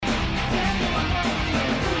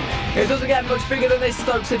It doesn't get much bigger than this,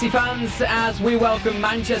 Stoke City fans, as we welcome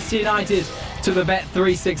Manchester United to the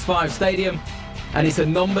Bet365 Stadium. And it's a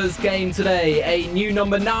numbers game today, a new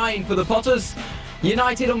number 9 for the Potters.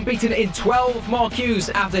 United unbeaten in 12 marquees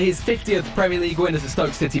after his 50th Premier League win as a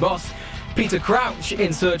Stoke City boss. Peter Crouch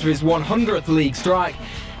in search of his 100th league strike.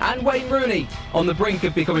 And Wayne Rooney on the brink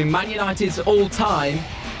of becoming Man United's all-time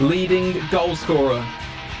leading goal scorer.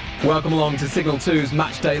 Welcome along to Signal 2's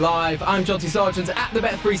Matchday Live. I'm Jonty Sargent at the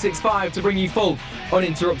Bet365 to bring you full,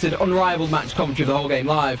 uninterrupted, unrivaled match commentary of the whole game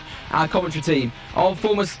live. Our commentary team of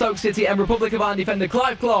former Stoke City and Republic of Ireland defender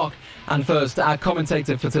Clive Clark. And first, our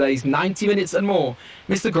commentator for today's 90 minutes and more,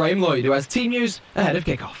 Mr. Graham Lloyd, who has team news ahead of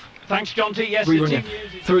kick-off. Thanks, Jonty. Yes, the team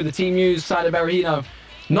news. Through the team news, Saida Berahino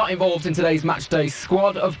not involved in today's matchday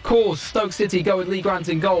squad. Of course, Stoke City go with Lee Grant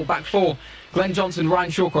in goal. Back four, Glenn Johnson,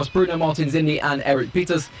 Ryan Shawcross, Bruno Martins-Indy and Eric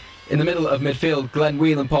Peters. In the middle of midfield, Glenn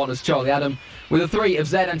Whelan partners Charlie Adam. With a three of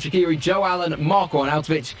Zed and Shaqiri, Joe Allen, Marco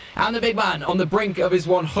Arnautovic, and the big man on the brink of his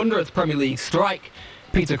 100th Premier League strike,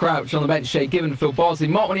 Peter Crouch. On the bench, Shay Given, Phil Bardsley,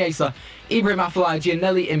 Mark Muniesa, Ibrahim Afellay,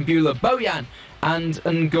 Gianelli, Imbula, Bojan and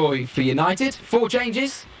Ngoy for United. 4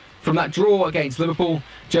 changes from that draw against Liverpool.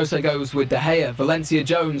 Jose goes with De Gea, Valencia,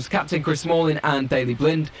 Jones, captain Chris Smalling and Daley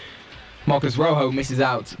Blind. Marcus Rojo misses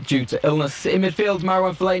out due to illness. In midfield,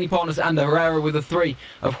 Marouane Fellaini partners Ander Herrera with a 3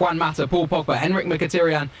 of Juan Mata, Paul Pogba, Henrik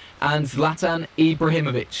Mkhitaryan and Zlatan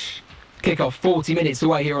Ibrahimovic. Kick-off 40 minutes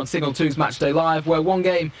away here on Signal 2's Matchday Live, where one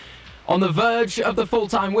game on the verge of the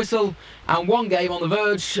full-time whistle and one game on the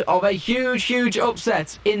verge of a huge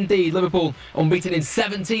upset indeed. Liverpool unbeaten in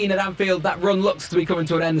 17 at Anfield. That run looks to be coming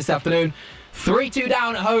to an end this afternoon. 3-2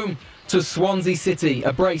 down at home to Swansea City.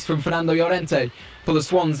 A brace from Fernando Llorente for the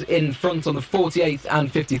Swans in front on the 48th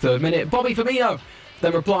and 53rd minute. Bobby Firmino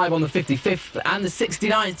then replied on the 55th and the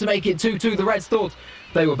 69th to make it 2-2. The Reds thought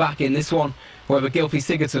they were back in this one. However, Gylfi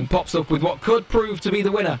Sigurdsson pops up with what could prove to be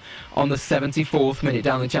the winner on the 74th minute.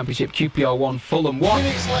 Down the Championship, QPR 1, Fulham 1.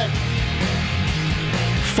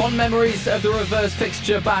 Fond memories of the reverse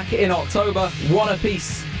fixture back in October. 1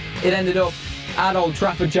 apiece. It ended up at Old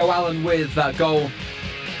Trafford. Joe Allen with that goal.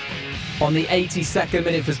 On the 82nd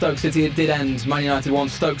minute for Stoke City, it did end. Man United 1,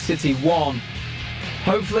 Stoke City 1.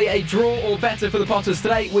 Hopefully a draw or better for the Potters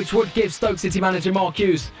today, which would give Stoke City manager Mark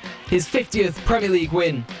Hughes his 50th Premier League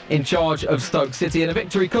win in charge of Stoke City, and a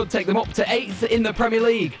victory could take them up to 8th in the Premier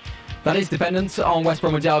League. That is dependent on West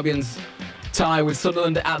Bromwich Albion's tie with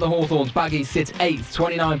Sunderland at the Hawthorns. Baggies sit 8th,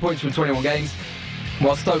 29 points from 21 games,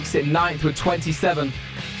 while Stoke sit 9th with 27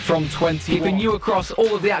 from 20. Keeping you across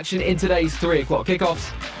all of the action in today's 3 o'clock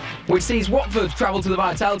kickoffs, which sees Watford travel to the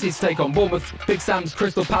Vitality to take on Bournemouth. Big Sam's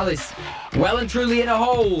Crystal Palace well and truly in a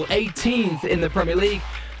hole, 18th in the Premier League.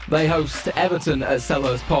 They host Everton at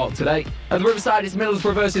Selhurst Park today. At the Riverside, it's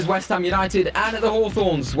Middlesbrough versus West Ham United, and at the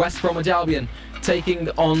Hawthorns, West Bromwich Albion taking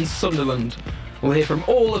on Sunderland. We'll hear from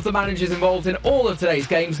all of the managers involved in all of today's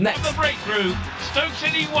games next. The breakthrough, Stoke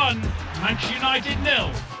City 1, Manchester United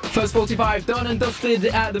 0. First 45 done and dusted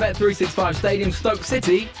at the Bet365 Stadium. Stoke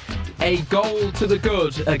City, a goal to the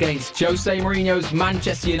good against Jose Mourinho's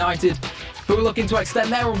Manchester United, who are looking to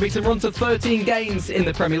extend their unbeaten run to 13 games in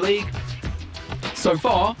the Premier League. So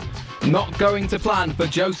far, not going to plan for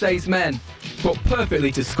Jose's men, but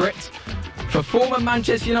perfectly to script for former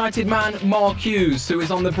Manchester United man Mark Hughes, who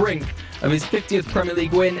is on the brink of his 50th Premier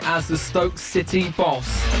League win as the Stoke City boss.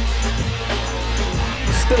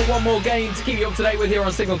 Still one more game to keep you up to date with here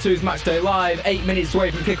on Signal 2's Matchday Live. 8 minutes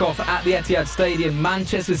away from kickoff at the Etihad Stadium.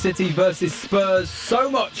 Manchester City versus Spurs. So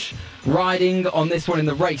much riding on this one in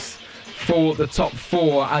the race for the top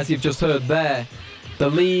 4, as you've just heard there. The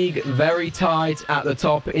league very tight at the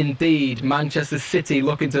top indeed. Manchester City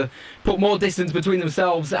looking to put more distance between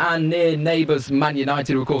themselves and near neighbours Man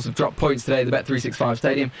United, who of course have dropped points today at the Bet365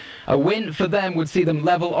 Stadium. A win for them would see them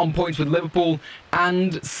level on points with Liverpool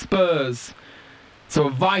and Spurs. So a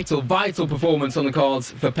vital performance on the cards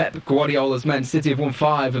for Pep Guardiola's men. City have won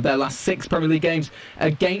 5 of their last 6 Premier League games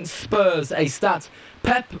against Spurs, a stat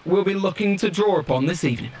Pep will be looking to draw upon this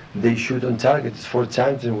evening. They shoot on target 4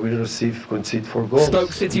 times and will concede 4 goals.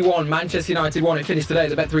 Stoke City 1, Manchester United 1. It finished today at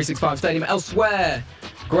the Bet365 Stadium. Elsewhere,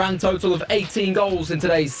 grand total of 18 goals in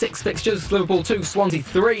today's 6 fixtures. Liverpool 2, Swansea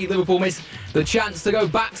 3. Liverpool miss the chance to go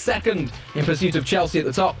back second in pursuit of Chelsea at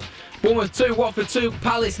the top. Bournemouth 2, Watford 2,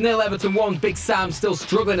 Palace 0, Everton 1. Big Sam still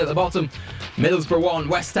struggling at the bottom. Middlesbrough 1,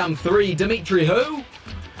 West Ham 3. Dimitri who?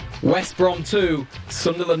 West Brom 2,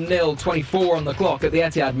 Sunderland 0, 24 on the clock at the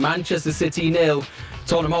Etihad. Manchester City 0,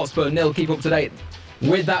 Tottenham Hotspur 0. Keep up to date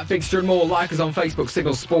with that fixture and more. Like us on Facebook,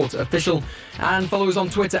 Signal Sport Official, and follow us on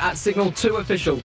Twitter at Signal2Official.